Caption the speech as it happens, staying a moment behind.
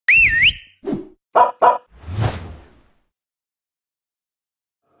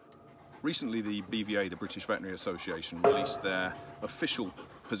Recently, the BVA, the British Veterinary Association, released their official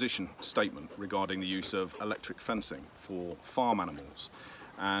position statement regarding the use of electric fencing for farm animals.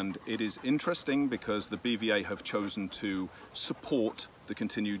 And it is interesting because the BVA have chosen to support the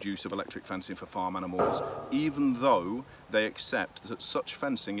continued use of electric fencing for farm animals, even though they accept that such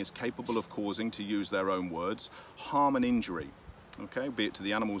fencing is capable of causing, to use their own words, harm and injury. Okay, be it to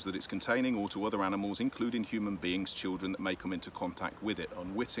the animals that it's containing or to other animals, including human beings, children that may come into contact with it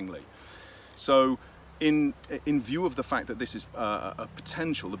unwittingly. So in view of the fact that this is a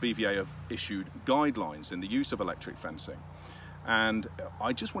potential, the BVA have issued guidelines in the use of electric fencing. And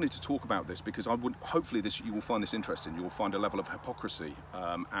I just wanted to talk about this because hopefully you will find this interesting. You will find a level of hypocrisy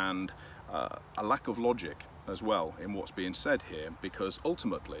and a lack of logic as well in what's being said here, because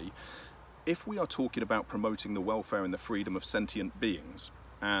ultimately, if we are talking about promoting the welfare and the freedom of sentient beings,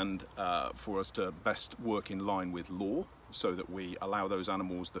 and for us to best work in line with law so that we allow those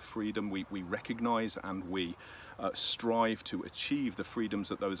animals the freedom, we recognise and we strive to achieve the freedoms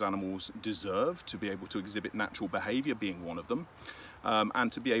that those animals deserve, to be able to exhibit natural behaviour being one of them,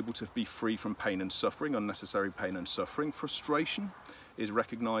 and to be able to be free from pain and suffering, unnecessary pain and suffering. Frustration is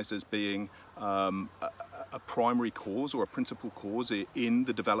recognised as being a primary cause or a principal cause in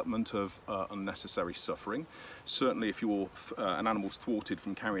the development of unnecessary suffering. Certainly if an animal's thwarted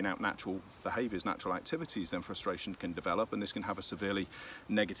from carrying out natural behaviours, natural activities, then frustration can develop, and this can have a severely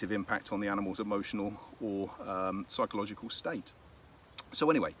negative impact on the animal's emotional or psychological state. So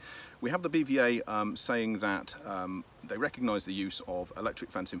anyway, we have the BVA saying that they recognise the use of electric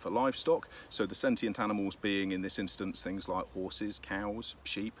fencing for livestock, so the sentient animals being, in this instance, things like horses, cows,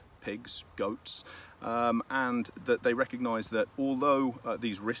 sheep, pigs, goats, and that they recognise that although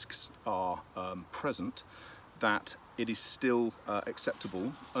these risks are present, that it is still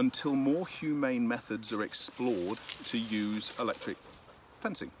acceptable until more humane methods are explored to use electric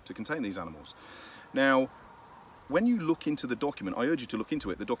fencing to contain these animals. Now, when you look into the document, I urge you to look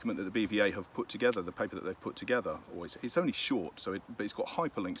into it, the document that the BVA have put together, the paper that they've put together, it's only short, but it's got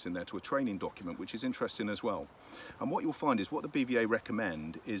hyperlinks in there to a training document, which is interesting as well. And what you'll find is what the BVA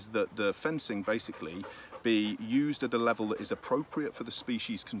recommend is that the fencing basically be used at a level that is appropriate for the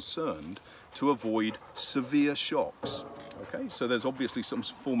species concerned to avoid severe shocks. Okay, so there's obviously some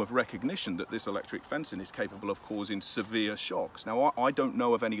form of recognition that this electric fencing is capable of causing severe shocks. Now, I don't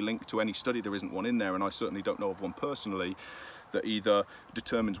know of any link to any study, there isn't one in there, and I certainly don't know of one personally that either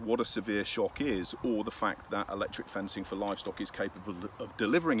determines what a severe shock is or the fact that electric fencing for livestock is capable of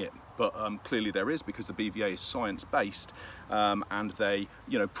delivering it. But clearly there is, because the BVA is science-based and they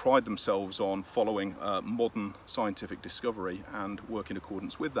pride themselves on following modern scientific discovery and work in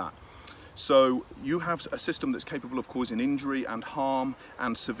accordance with that. So you have a system that's capable of causing injury and harm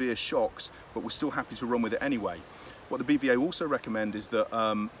and severe shocks, but we're still happy to run with it anyway. What the BVA also recommend is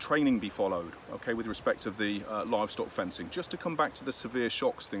that training be followed, okay, with respect of the livestock fencing. Just to come back to the severe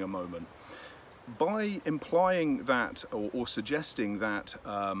shocks thing a moment, by implying that or suggesting that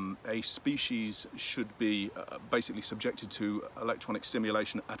a species should be basically subjected to electronic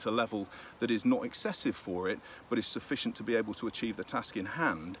stimulation at a level that is not excessive for it, but is sufficient to be able to achieve the task in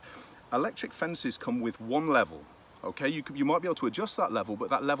hand, electric fences come with one level. Okay, you might be able to adjust that level,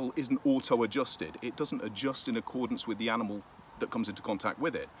 but that level isn't auto-adjusted. It doesn't adjust in accordance with the animal that comes into contact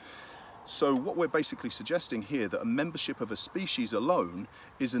with it. So what we're basically suggesting here, that a membership of a species alone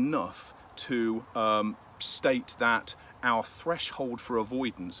is enough to state that our threshold for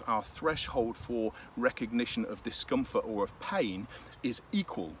avoidance, our threshold for recognition of discomfort or of pain is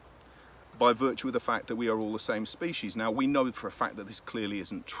equal, by virtue of the fact that we are all the same species. Now, we know for a fact that this clearly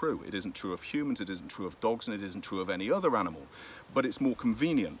isn't true. It isn't true of humans, it isn't true of dogs, and it isn't true of any other animal. But it's more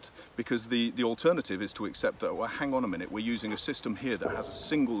convenient, because the alternative is to accept that, well, hang on a minute, we're using a system here that has a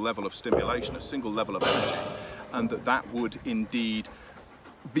single level of stimulation, a single level of energy, and that would indeed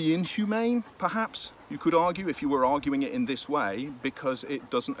be inhumane, perhaps, you could argue, if you were arguing it in this way, because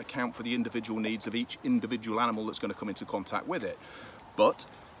it doesn't account for the individual needs of each individual animal that's going to come into contact with it. But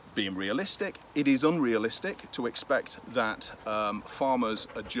being realistic, it is unrealistic to expect that farmers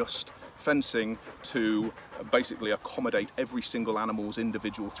adjust fencing to basically accommodate every single animal's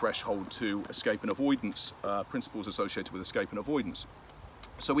individual threshold to escape and avoidance, principles associated with escape and avoidance.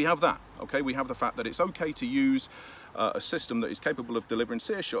 So we have that, okay? We have the fact that it's okay to use a system that is capable of delivering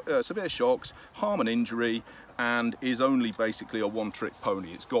severe shocks, harm and injury, and is only basically a one-trick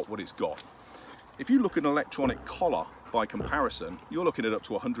pony. It's got what it's got. If you look at an electronic collar, by comparison, you're looking at up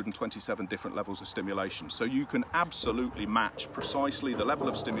to 127 different levels of stimulation. So you can absolutely match precisely the level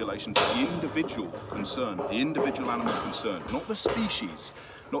of stimulation to the individual concerned, the individual animal concerned, not the species,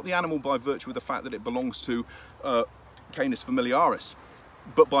 not the animal by virtue of the fact that it belongs to Canis familiaris.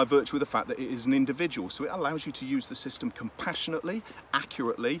 but by virtue of the fact that it is an individual. So it allows you to use the system compassionately,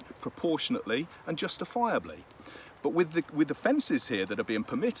 accurately, proportionately, and justifiably. But with the fences here that are being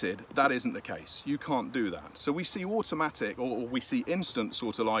permitted, that isn't the case. You can't do that. So we see automatic, or we see instant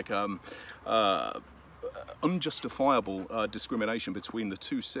sort of like unjustifiable discrimination between the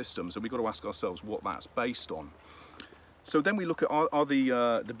two systems, and we've got to ask ourselves what that's based on. So then we look at are the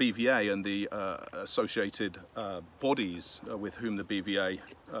BVA and the associated bodies with whom the BVA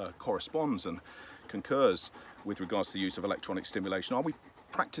corresponds and concurs with regards to the use of electronic stimulation. Are they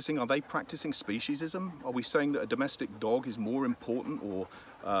practicing speciesism? Are we saying that a domestic dog is more important or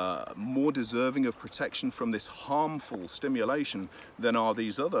more deserving of protection from this harmful stimulation than are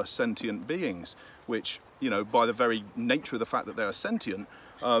these other sentient beings, which, you know, by the very nature of the fact that they are sentient,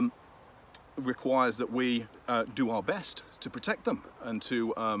 requires that we do our best to protect them and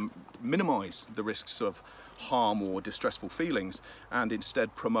to minimize the risks of harm or distressful feelings, and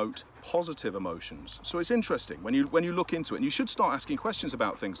instead promote positive emotions. So it's interesting when you look into it, and you should start asking questions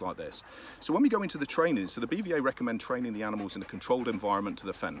about things like this. So when we go into the training, so the BVA recommend training the animals in a controlled environment to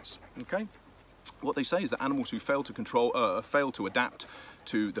the fence. Okay, what they say is that animals who fail to adapt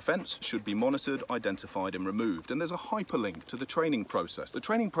to the fence should be monitored, identified and removed. And there's a hyperlink to the training process. The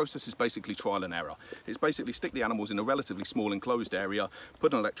training process is basically trial and error. It's basically stick the animals in a relatively small enclosed area,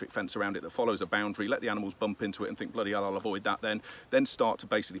 put an electric fence around it that follows a boundary, let the animals bump into it and think, bloody hell, I'll avoid that then start to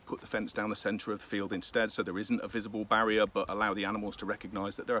basically put the fence down the centre of the field instead, so there isn't a visible barrier, but allow the animals to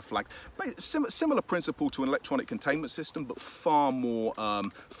recognise that there are flags. Similar principle to an electronic containment system, but far more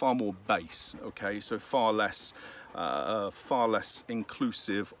base, okay, so far less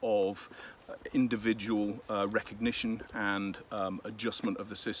inclusive of individual recognition and adjustment of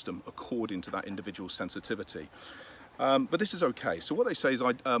the system according to that individual sensitivity. But this is okay. So what they say is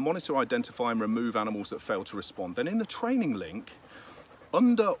monitor, identify and remove animals that fail to respond. Then in the training link,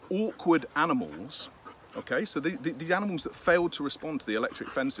 under awkward animals, okay, so the animals that failed to respond to the electric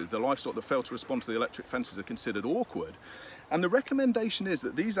fences, the livestock that failed to respond to the electric fences are considered awkward. And the recommendation is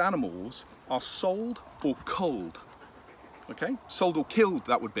that these animals are sold or culled. Okay, sold or killed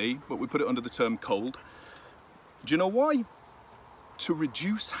that would be, but we put it under the term culled. Do you know why? To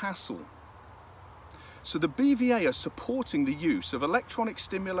reduce hassle. So the BVA are supporting the use of electronic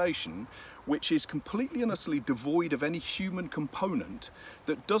stimulation, which is completely and utterly devoid of any human component,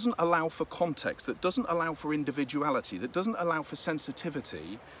 that doesn't allow for context, that doesn't allow for individuality, that doesn't allow for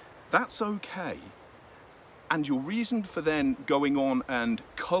sensitivity. That's okay. And your reason for then going on and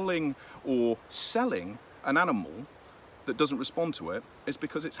culling or selling an animal that doesn't respond to it is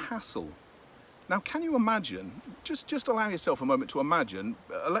because it's hassle. Now, can you imagine, just allow yourself a moment to imagine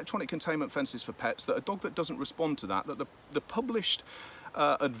electronic containment fences for pets, that a dog that doesn't respond to that the published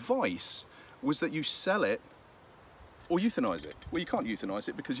advice was that you sell it or euthanize it. Well, you can't euthanize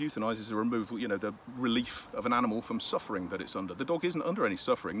it because euthanize is a removal, you know, the relief of an animal from suffering that it's under. The dog isn't under any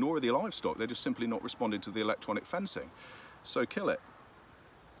suffering, nor are the livestock. They're just simply not responding to the electronic fencing. So kill it.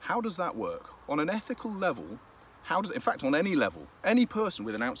 How does that work? On an ethical level, in fact, on any level, any person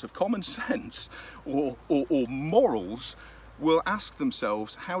with an ounce of common sense or morals will ask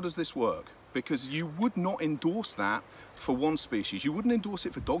themselves, how does this work? Because you would not endorse that for one species. You wouldn't endorse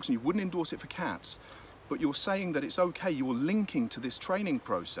it for dogs and you wouldn't endorse it for cats. But you're saying that it's okay, you're linking to this training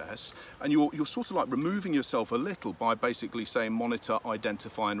process, and you're sort of like removing yourself a little by basically saying monitor,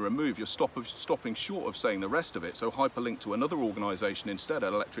 identify and remove. You're stopping short of saying the rest of it. So hyperlink to another organisation instead,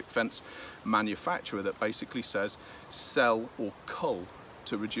 an electric fence manufacturer that basically says sell or cull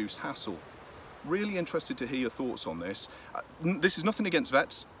to reduce hassle. Really interested to hear your thoughts on this. This is nothing against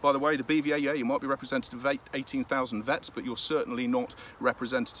vets, by the way. The BVA, yeah, you might be representative of 18,000 vets, but you're certainly not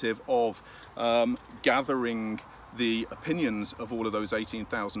representative of gathering the opinions of all of those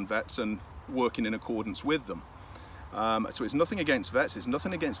 18,000 vets and working in accordance with them. So it's nothing against vets, it's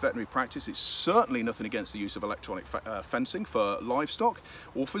nothing against veterinary practice, it's certainly nothing against the use of electronic fencing for livestock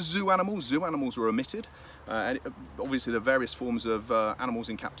or for zoo animals. Zoo animals are omitted. And obviously there are various forms of animals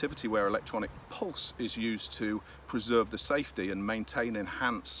in captivity where electronic pulse is used to preserve the safety and maintain,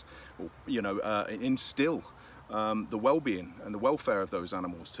 enhance, or, you know, instill the well-being and the welfare of those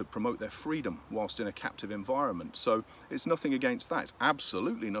animals, to promote their freedom whilst in a captive environment. So it's nothing against that. It's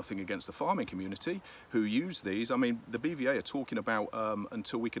absolutely nothing against the farming community who use these. I mean, the BVA are talking about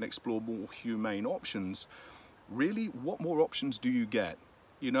until we can explore more humane options. Really, what more options do you get?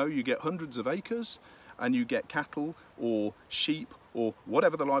 You know, you get hundreds of acres and you get cattle or sheep or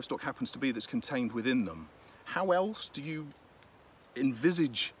whatever the livestock happens to be that's contained within them. How else do you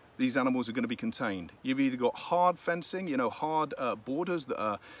envisage these animals are going to be contained. You've either got hard fencing, you know, hard borders that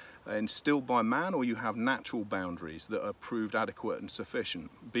are instilled by man, or you have natural boundaries that are proved adequate and sufficient.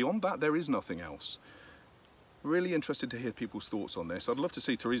 Beyond that, there is nothing else. Really interested to hear people's thoughts on this. I'd love to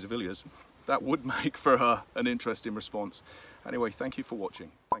see Teresa Villiers. That would make for an interesting response. Anyway, thank you for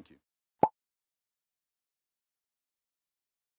watching. Thank you.